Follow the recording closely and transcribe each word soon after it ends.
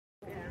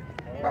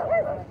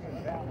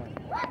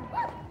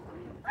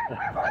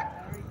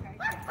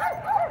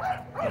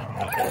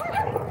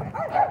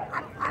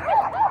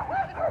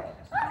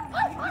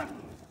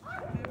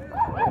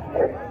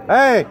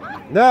Hey,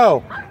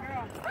 no.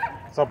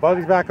 So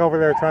Buddy's back over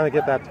there trying to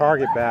get that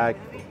target bag.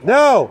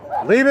 No,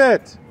 leave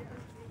it.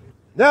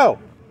 No.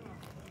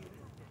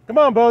 Come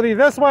on, Bodie,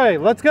 this way.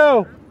 Let's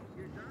go.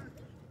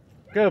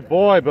 Good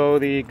boy,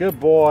 Bodie. Good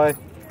boy.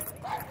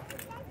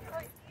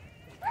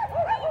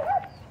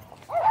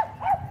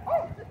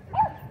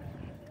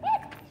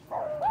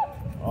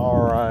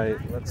 All right,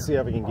 let's see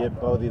if we can get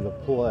Bodie to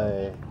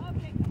play.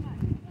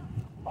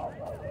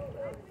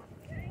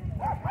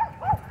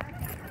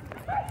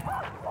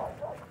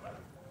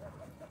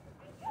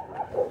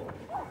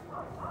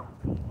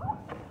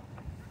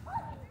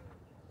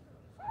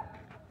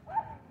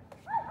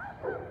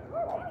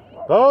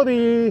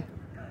 Bodie!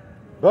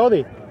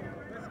 Bodie!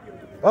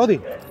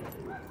 Bodie!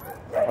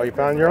 Oh, you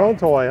found your own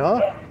toy,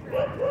 huh?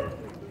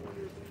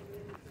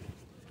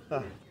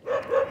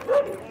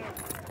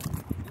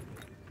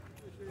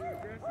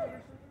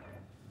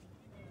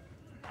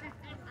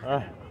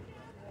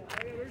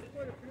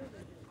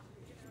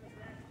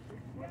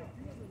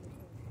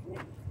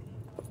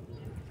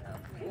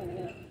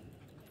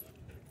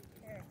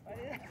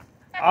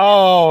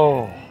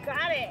 Oh!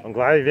 Got it! I'm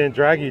glad he didn't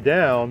drag you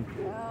down.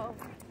 Oh,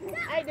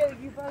 I know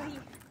you, Bodie.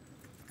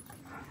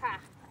 Ha,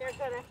 they're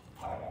gonna.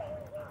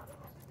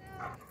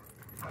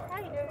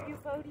 I know you,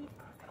 Bodie.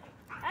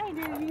 I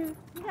know you.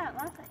 You got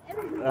lots of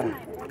energy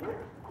tonight, Bodie.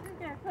 You're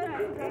gonna put on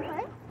your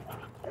play?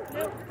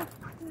 Nope.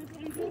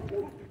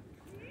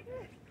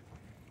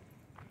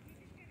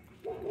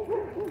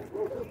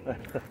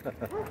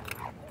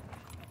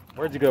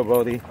 Where'd you go,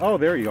 Bodie? Oh,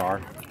 there you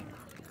are.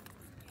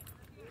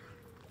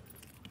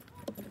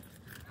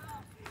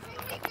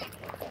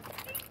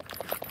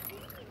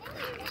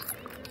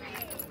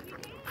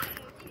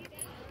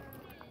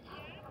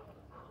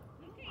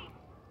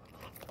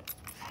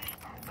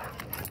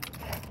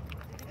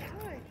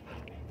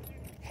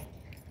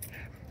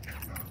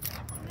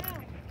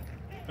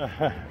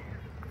 I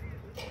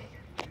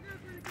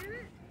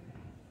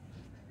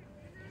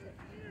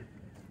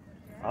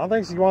don't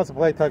think she wants to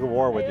play tug of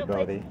war with you,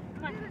 Bodie.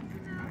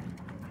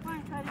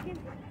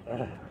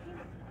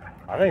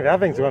 I think that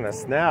thing's going to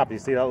snap. You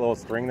see that little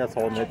string that's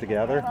holding it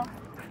together?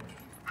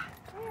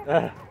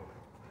 Yeah,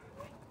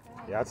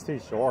 it's too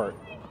short.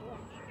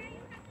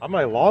 I have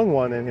my long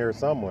one in here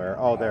somewhere.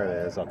 Oh, there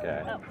it is.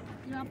 Okay. Oh,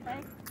 you want to play?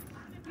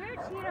 You're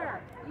a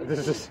cheater. This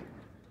is just...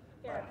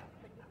 Here.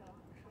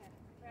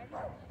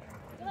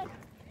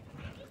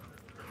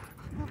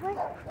 Ready?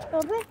 Go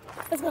play.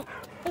 Let's go.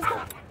 Let's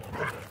go.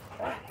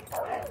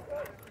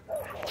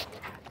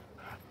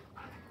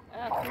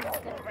 Oh, this is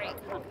gonna break.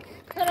 Come.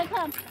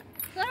 Come.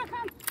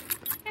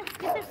 Here,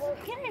 get this.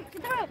 Get here. Get the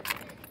rope.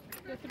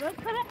 Get the rope.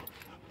 Cut it.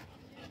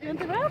 You want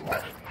the rope?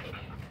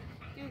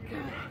 Good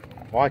girl.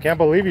 Well, I can't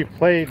believe you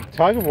played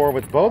tug of war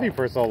with Bodie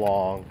for so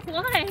long.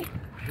 Why?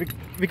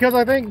 Because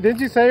I think,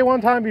 didn't you say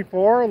one time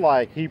before,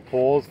 like, he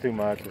pulls too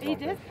much or something?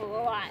 He does pull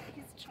a lot.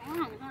 He's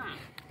strong, huh?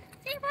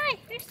 Say bye.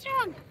 You're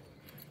strong.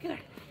 Good.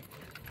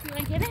 You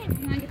want to get it?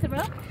 You want to get the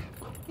rope?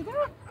 Get the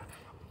rope.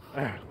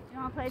 You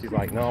want to play? She's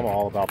like, no, I'm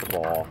all about the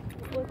ball.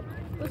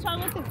 What's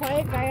wrong with the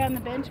quiet guy on the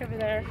bench over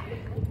there?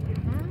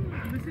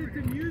 Listen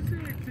to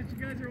music since you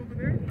guys are over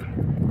there.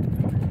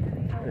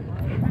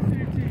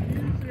 Listen to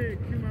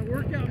music, to my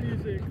workout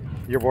music.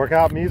 Your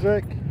workout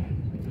music?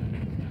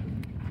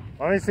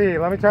 Let me see.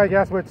 Let me try to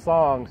guess which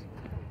songs.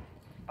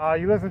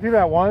 You listen to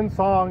that one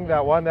song,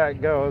 that one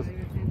that goes,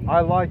 I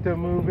like to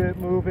move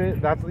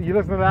it. That's, you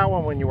listen to that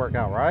one when you work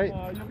out, right?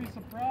 You'll be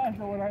surprised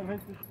when I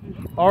listen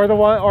to.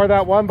 Or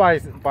that one by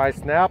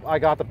Snap, I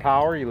Got the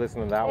Power. You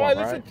listen to that one, right?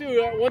 I listen to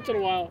it once in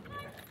a while.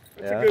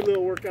 That's a good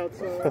little workout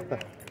song.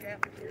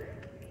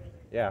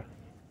 Yeah.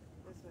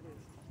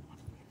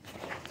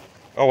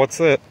 Oh, what's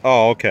it?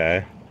 Oh,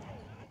 okay.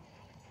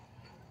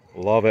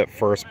 Love at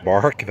first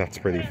bark. That's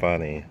pretty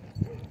funny.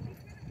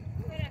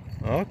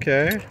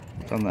 Okay.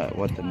 It's on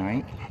the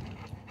night?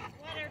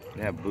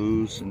 They have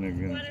booze and they're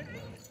gonna.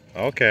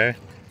 Okay.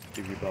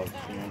 Give you dogs.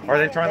 Are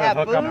they trying to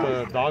hook up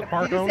the dog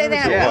park owners?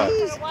 Yeah.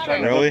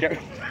 Really?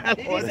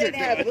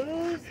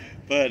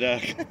 But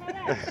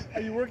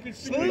Are you working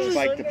we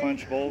spike the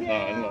punch bowl?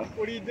 No.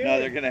 What are you doing? No,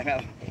 they're gonna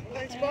have.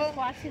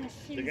 Watching a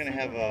shitty They're gonna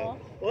have Super Bowl.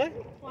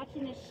 What?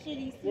 Watching a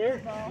shitty Where?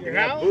 Super Bowl. Your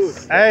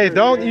house? Hey,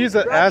 don't use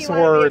the S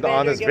word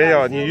on this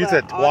video, and you use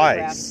it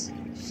twice.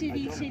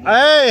 Shitty.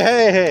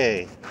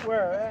 Hey!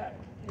 Where at?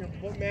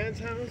 Your man's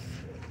house?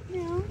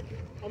 No,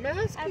 I'm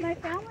asking. at my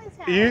family's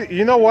house.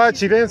 You know what?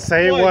 She didn't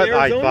say What, what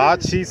I Arizona?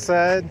 thought she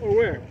said. Or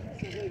where?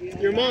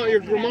 Your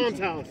mom's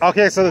house.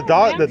 Okay, so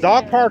the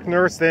dog park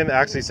nurse didn't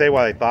actually say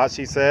what I thought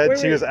she said. Wait,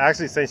 She wait. was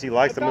actually saying she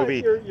likes the I thought movie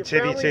your Chitty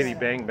family's- Chitty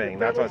Bang Bang.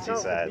 That's what she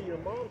Family's house would said. be your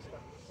mom's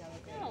house.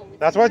 No, it's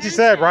That's what she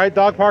said, right,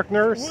 dog park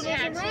nurse? Who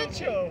lives in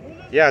Rancho?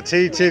 Yeah,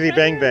 Chitty Chitty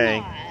Bang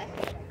Bang.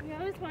 We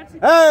always watch the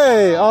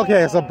Hey,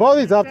 okay, so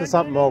Bodie's up to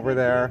something over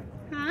there.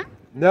 Huh?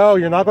 No,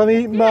 you're not going to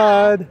eat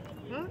mud.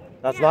 Huh?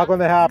 That's not going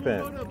to You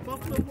happen. go to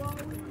Buffalo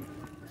Wild Wings?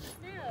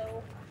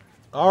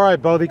 All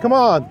right, Bodie, come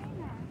on.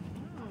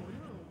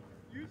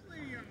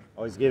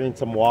 Oh, he's getting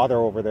some water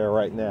over there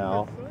right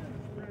now.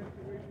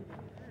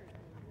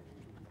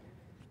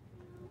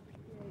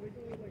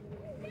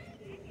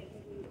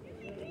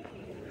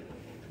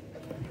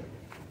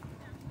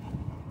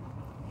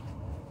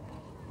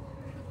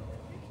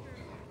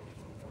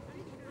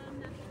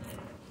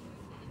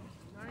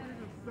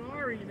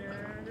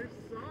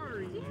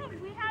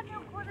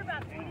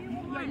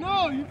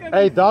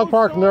 Hey, dog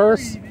park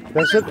nurse.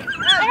 They should...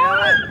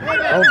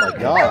 Oh my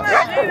God.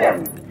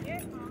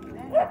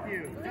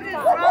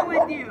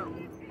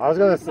 I was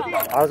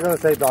gonna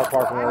say dog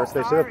park nurse.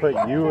 They should have put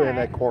you in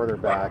at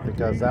quarterback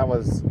because that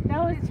was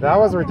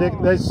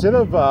ridiculous. They should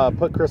have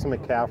put Kristen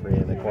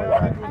McCaffrey in at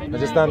quarterback and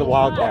just done the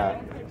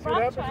Wildcat.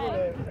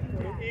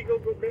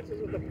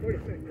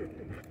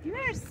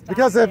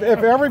 Because if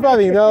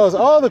everybody knows,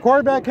 oh, the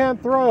quarterback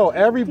can't throw,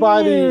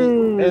 everybody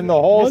in the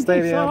whole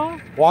stadium,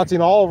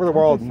 watching all over the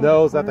world,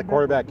 knows that the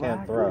quarterback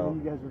can't throw.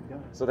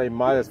 So they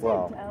might as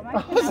well.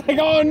 I was like,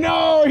 oh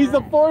no, he's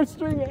a fourth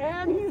string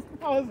and he's.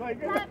 I was like,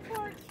 that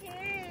poor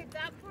kid.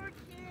 That poor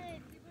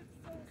kid. He was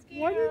so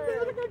scared. Why did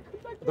he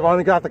come back? The one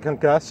who got the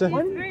concussion?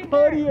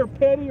 Putty or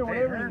Petty or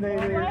whatever his name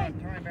is.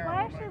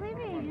 Why is she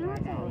leaving? You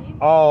don't have to leave.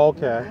 Oh,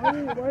 okay. Why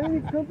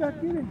didn't he come back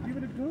in and give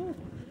it a go?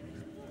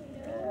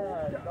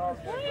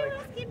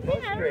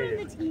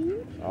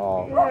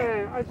 Oh.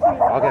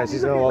 Okay,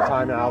 she's gonna little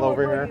time out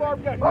over here. We're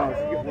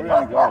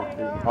gonna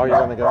go. Oh, you're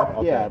gonna go?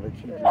 Okay. Yeah, but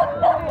she just...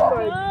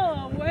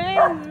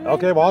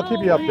 Okay, well, I'll keep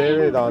you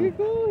updated on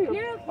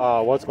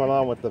what's going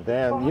on with the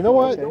van. You know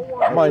what?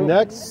 My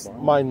next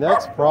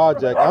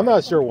project, I'm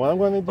not sure when I'm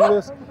going to do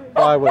this,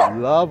 but I would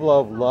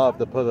love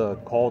to put a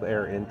cold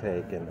air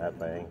intake in that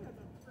thing.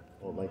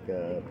 Well, like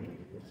a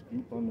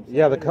scoop on the side.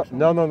 Yeah,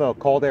 no,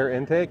 cold air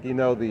intake. You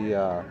know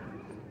the.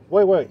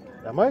 Wait.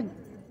 Am I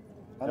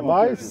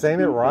saying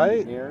it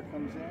right? Air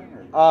comes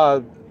in,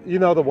 or? You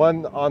know the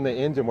one on the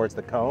engine where it's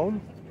the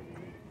cone.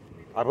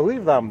 I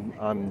believe I'm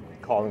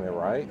calling it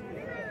right.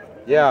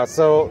 Yeah,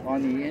 so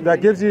On the engine?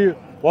 that gives you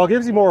it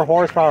gives you more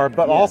horsepower,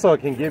 but also it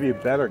can give you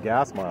better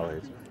gas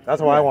mileage.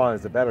 That's what I want,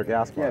 is a better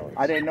gas mileage.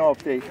 I didn't know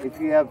if you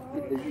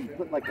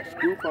put like a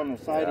scoop on the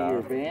side of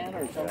your van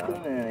or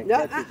something, and it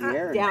catches the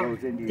air and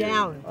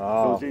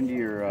goes into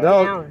your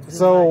No,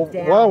 so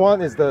what I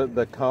want is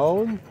the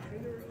cone.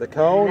 The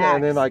cone,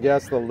 and then I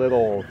guess the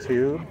little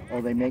tube.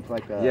 Oh, they make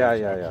like a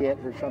kit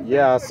or something?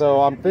 Yeah,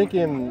 so I'm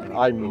thinking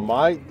I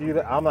might do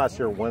that. I'm not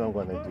sure when I'm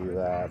going to do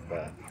that,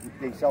 but...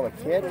 They sell a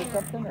kit or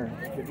something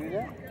to do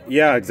that?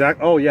 Yeah,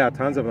 exactly. Oh, yeah,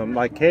 tons of them.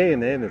 Like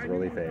K&N is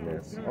really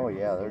famous. Oh,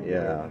 yeah, they're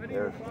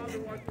good.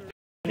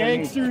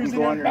 Gangsters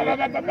and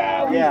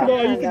Yeah.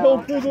 I used to go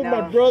prison with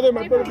my brother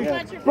be boom. It's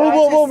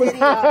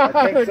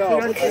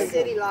a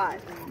city lot.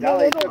 Now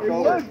they took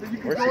over.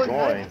 Where's she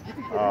going?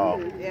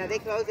 Oh. Yeah, they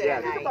close it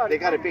at night. They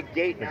got a big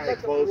gate now. They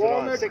close it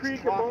on 6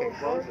 o'clock and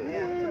close it.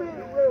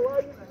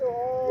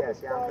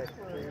 Yes,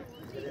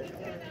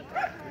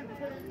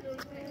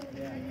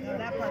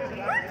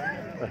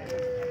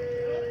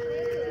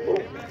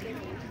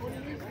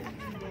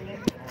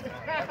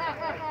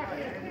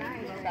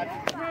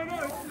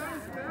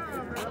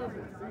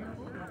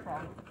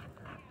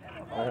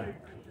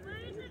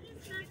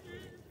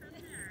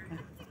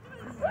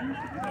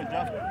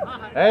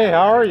 Hey,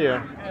 how are you?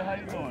 Hey, how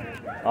you doing?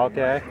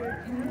 Okay.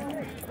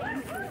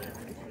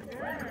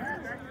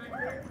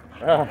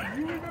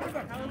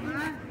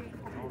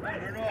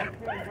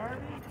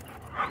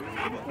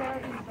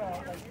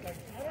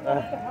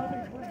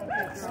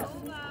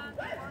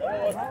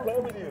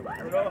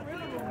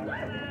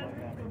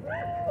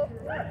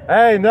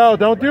 Hey, no,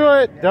 don't do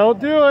it. Don't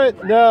do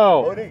it.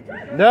 No.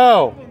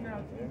 No.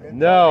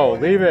 No,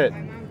 leave it.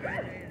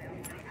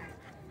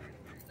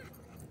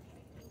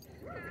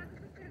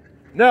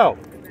 No.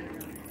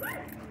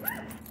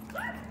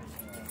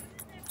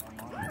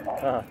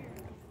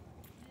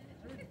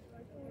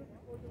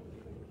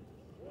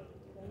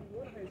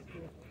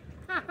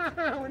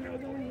 When there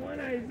was only one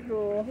high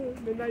school,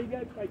 and now you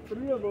got like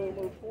 3 of them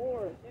or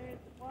 4.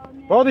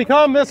 Bodie,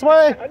 come this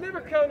way. I never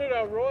counted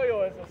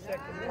Arroyo as a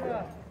second.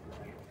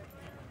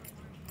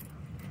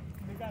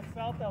 They got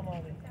South El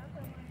Monte.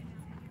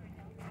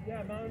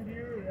 Yeah, Mountain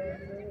View.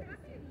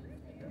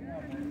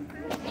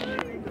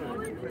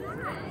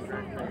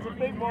 It's a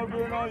big boy,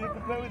 Bruno. You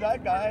can play with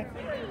that guy.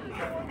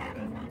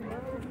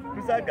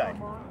 Who's that guy?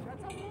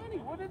 That's Almonte.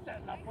 What is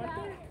that? La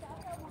Fuente?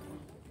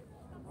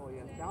 Oh,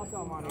 yeah. South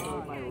Almonte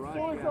was my run.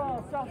 So is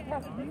South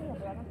Pasadena,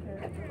 but I don't care.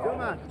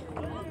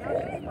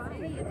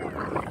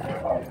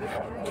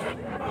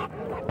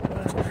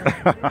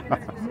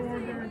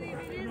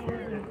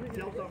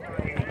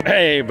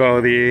 Hey,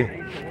 Bodie.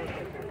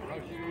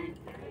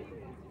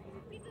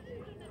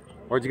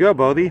 Where'd you go,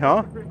 Bodie,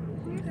 huh? That's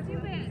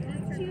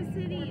 2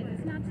 cities.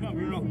 It's not just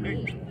one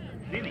city.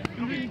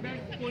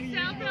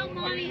 South El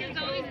Monte has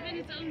always been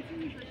its own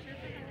city for sure.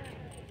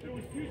 There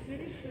was 2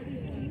 cities.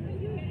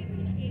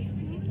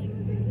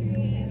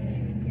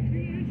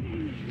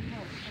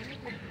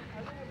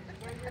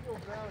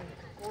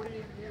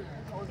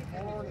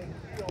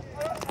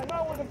 I know I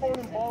wasn't born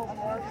in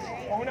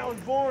Oh, when I was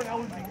born, I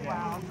was like,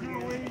 wow.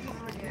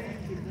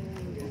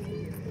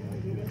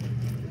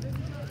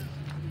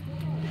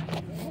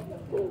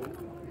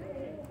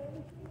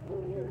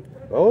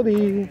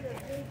 Bodie.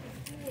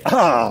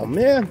 Oh,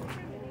 man.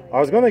 I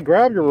was going to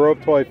grab your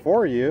rope toy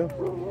for you.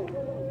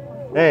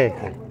 Hey.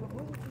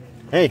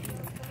 Hey.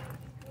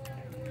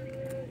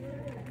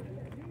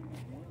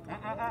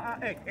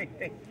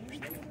 Hey.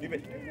 Leave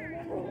it.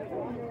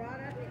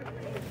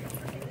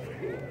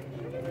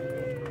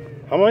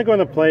 How am I going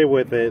to play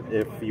with it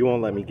if you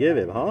won't let me give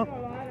it, huh?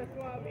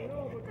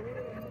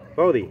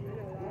 Bodie.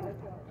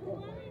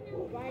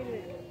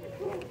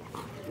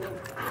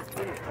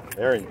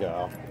 There you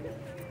go.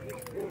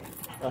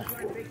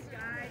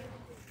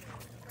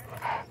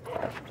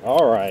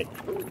 All right.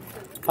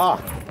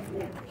 Ha.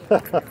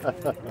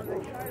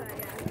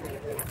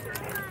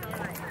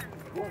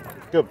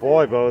 Good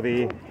boy,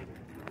 Bodie.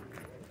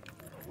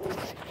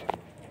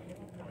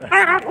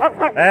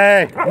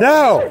 Hey,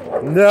 no.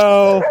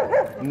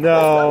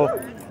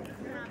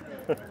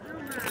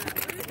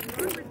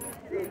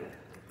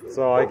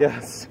 So I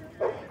guess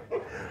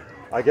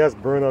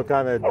Bruno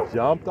kind of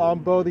jumped on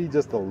Bodie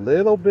just a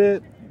little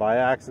bit by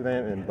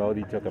accident, and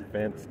Bodie took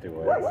offense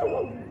to it.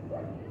 So.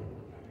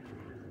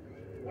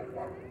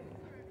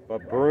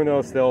 But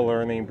Bruno's still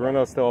learning.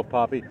 Bruno's still a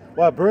puppy.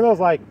 What, Bruno's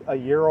like a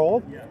year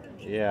old?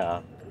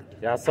 Yeah.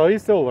 Yeah, so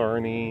he's still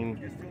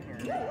learning.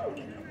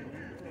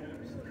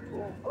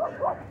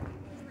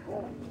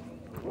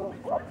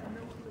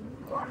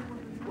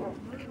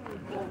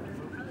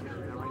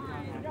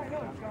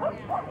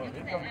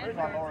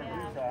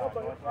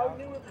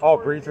 Oh,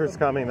 Breecher's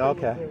coming.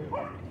 Okay.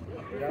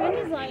 Friend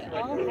is like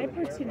all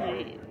hyper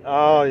tonight.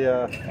 Oh,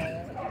 yeah.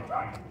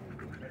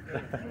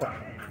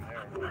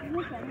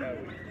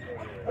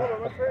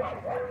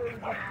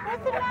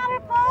 What's the matter,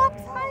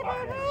 Pops? Hi,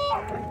 baby.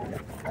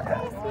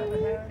 Hi,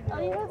 sweetie. Oh,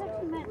 you guys are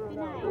too much. Be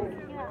nice.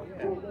 Yeah.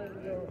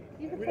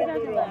 You can put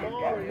out the left.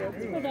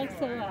 Let's put out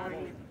so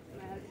loud.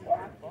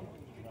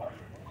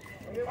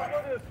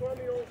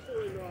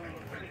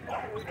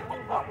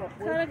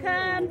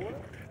 Come.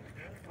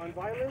 On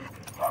Violence?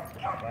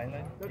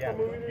 Violent? That's the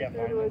movie right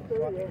there.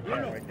 Yeah,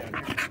 right down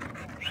here.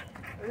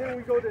 And then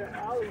we go to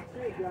Alley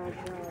too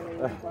downtown and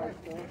we buy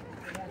stuff.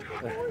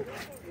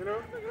 You know?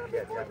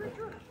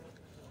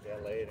 Yeah,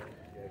 later.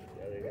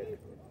 Yeah, they got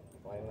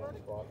Violence,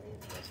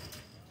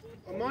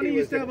 Amani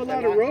used to have a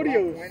lot of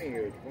rodeos.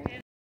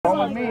 Come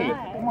with me.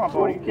 Come on,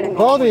 Bodie.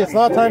 Bodie, it's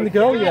not time to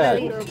go yet.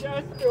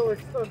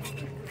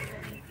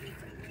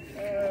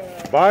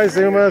 Bye,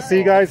 Zuma. See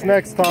you guys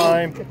next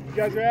time. You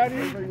guys are out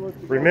here?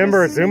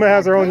 Remember, Zuma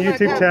has her own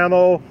YouTube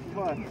channel,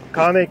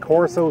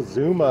 Corso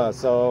Zuma.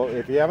 So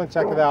if you haven't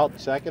checked it out,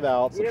 check it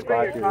out.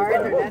 Subscribe to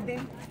it.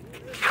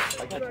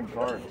 I got some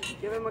cards.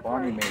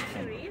 Bonnie made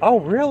some. Oh,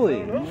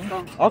 really?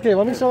 Okay,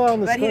 let me show that on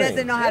the But screen. he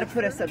doesn't know how to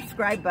put a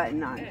subscribe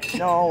button on.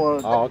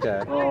 No. Oh,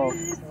 okay.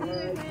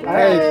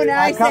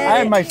 I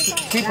had my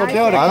people do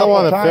it. I don't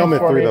want to film it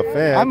through the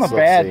fence.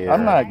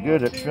 I'm not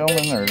good at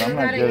filming, or I'm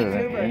not good at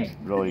it.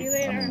 Really.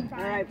 I mean,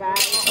 All right, bye.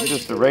 I'm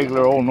just a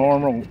regular old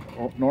normal.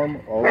 Oh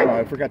no,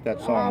 I forgot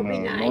that song.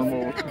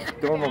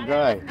 Normal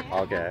guy.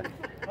 Okay.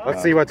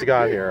 Let's see what you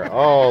got here.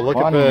 Oh, look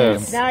at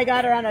this. Now I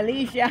got her on a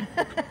leash, yeah.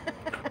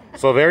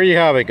 So there you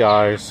have it,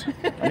 guys.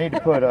 I need to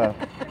put I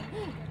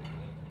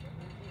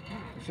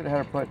should have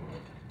had her put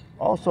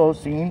also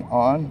seen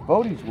on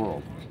Bodie's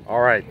World. All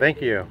right,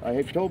 thank you. I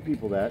had told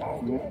people that.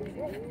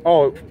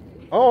 Oh,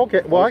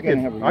 okay. Well, I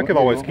could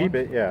always keep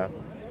it. Yeah.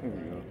 There we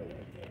go.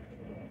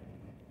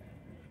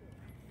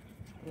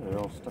 They're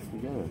all stuck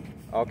together.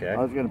 Okay. I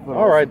was gonna put.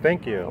 All right,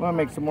 thank you. I'm gonna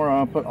make some more.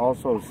 I'll put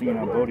also seen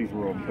on Bodie's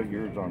World and put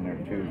yours on there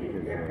too,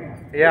 because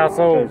Yeah.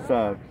 So.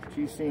 because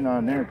she's seen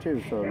on there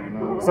too. So you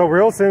know. So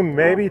real soon,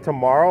 maybe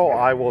tomorrow,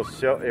 I will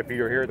show. If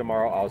you're here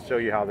tomorrow, I'll show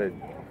you how to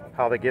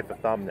get the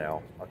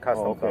thumbnail, a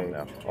custom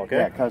thumbnail. Okay.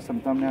 Yeah, custom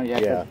thumbnail. Yeah.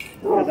 Yeah.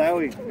 Because I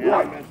always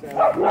mess that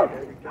up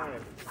every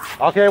time.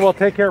 Okay. Well,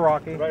 take care,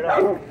 Rocky. Right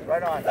on.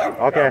 Right on.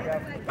 Okay.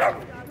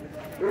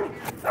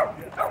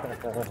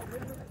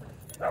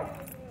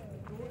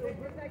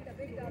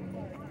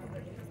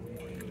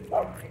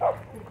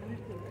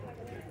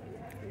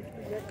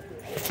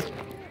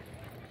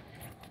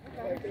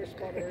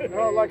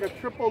 No, like a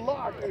triple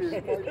lock. Yeah,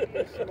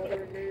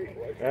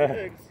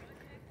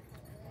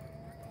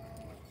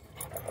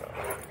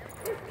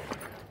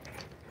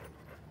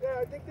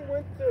 I think they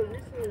went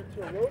recently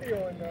to a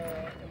rodeo in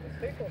the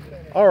Staples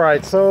Center. All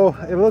right. So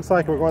it looks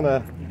like we're going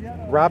to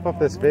wrap up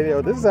this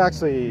video. This is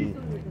actually,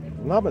 if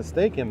I'm not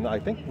mistaken, I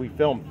think we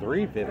filmed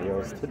 3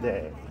 videos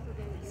today.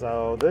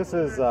 So this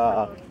is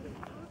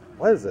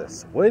what is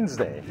this?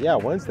 Wednesday. Yeah,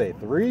 Wednesday.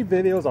 3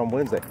 videos on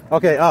Wednesday.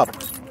 Okay, up.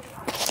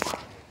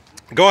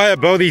 Go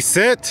ahead, Bodie,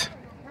 sit.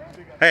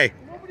 Hey,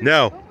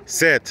 no,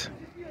 sit.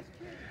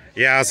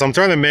 Yeah, so I'm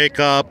trying to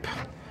make up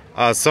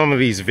some of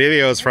these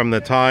videos from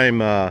the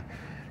time,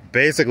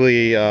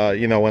 basically,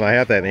 you know, when I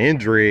had that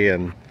injury,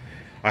 and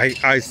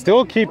I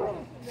still keep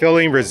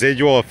feeling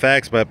residual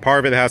effects, but part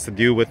of it has to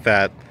do with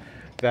that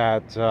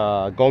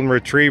golden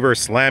retriever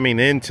slamming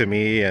into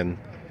me, and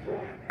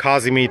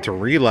causing me to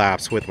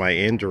relapse with my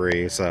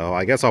injury. So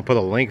I guess I'll put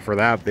a link for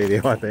that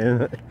video at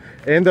the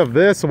end of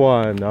this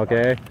one,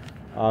 okay?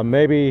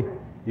 Maybe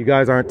you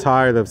guys aren't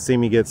tired of seeing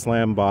me get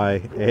slammed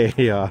by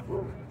a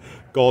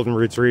golden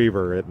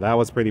retriever. That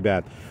was pretty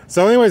bad.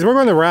 So anyways, we're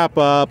going to wrap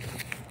up.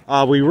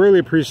 We really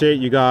appreciate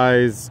you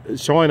guys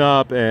showing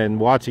up and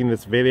watching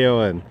this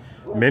video, and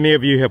many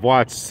of you have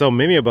watched so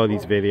many of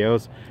these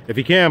videos. If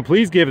you can,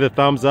 please give it a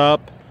thumbs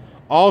up.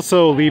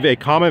 Also, leave a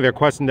comment or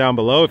question down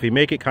below. If you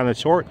make it kind of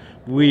short,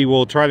 we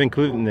will try to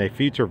include it in a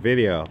future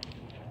video.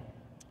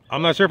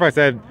 I'm not sure if I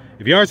said,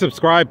 if you aren't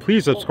subscribed,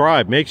 please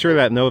subscribe. Make sure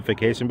that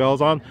notification bell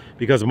is on,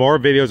 because more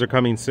videos are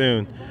coming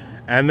soon.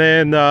 And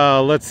then,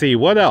 let's see,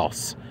 what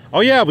else?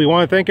 Oh yeah, we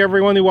want to thank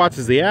everyone who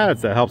watches the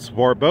ads that help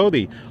support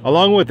Bodhi.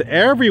 Along with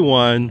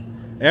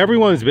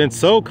everyone's been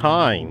so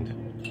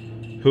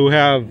kind, who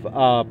have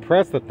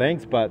pressed the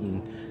thanks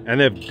button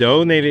and have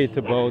donated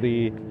to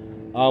Bodhi.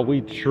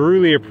 We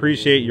truly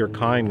appreciate your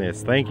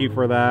kindness. Thank you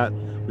for that.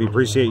 We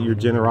appreciate your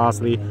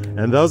generosity.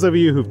 And those of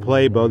you who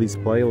play Bodhi's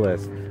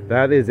playlist,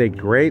 that is a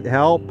great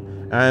help.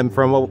 And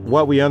from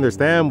what we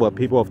understand, what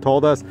people have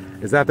told us,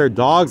 is that their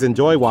dogs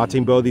enjoy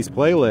watching Bodhi's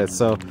playlist.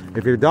 So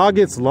if your dog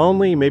gets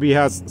lonely, maybe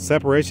has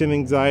separation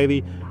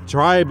anxiety,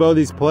 try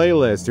Bodhi's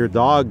playlist. Your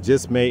dog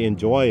just may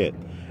enjoy it.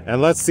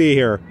 And let's see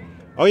here.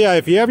 Oh yeah,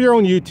 if you have your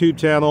own YouTube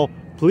channel,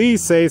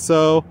 please say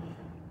so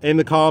in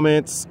the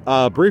comments.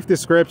 Brief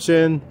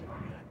description,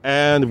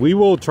 and we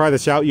will try to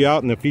shout you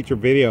out in a future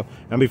video.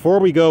 And before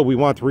we go, we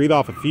want to read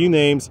off a few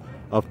names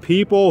of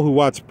people who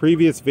watched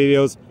previous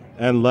videos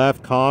and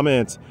left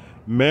comments.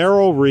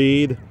 Merrill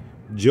Reed,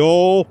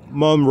 Joel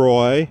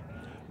Monroy,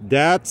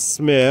 Dat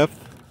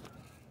Smith,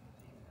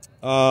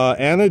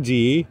 Anna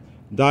G,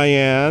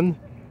 Diane,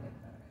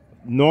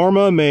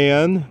 Norma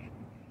Mann,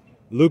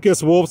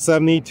 Lucas Wolf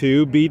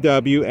 72,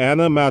 BW,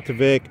 Anna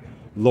Matovic,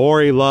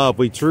 Lori Love.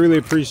 We truly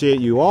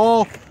appreciate you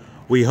all.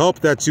 We hope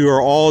that you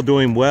are all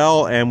doing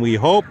well, and we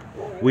hope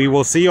we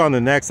will see you on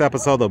the next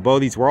episode of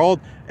Bodhi's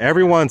World.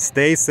 Everyone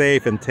stay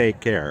safe and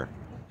take care.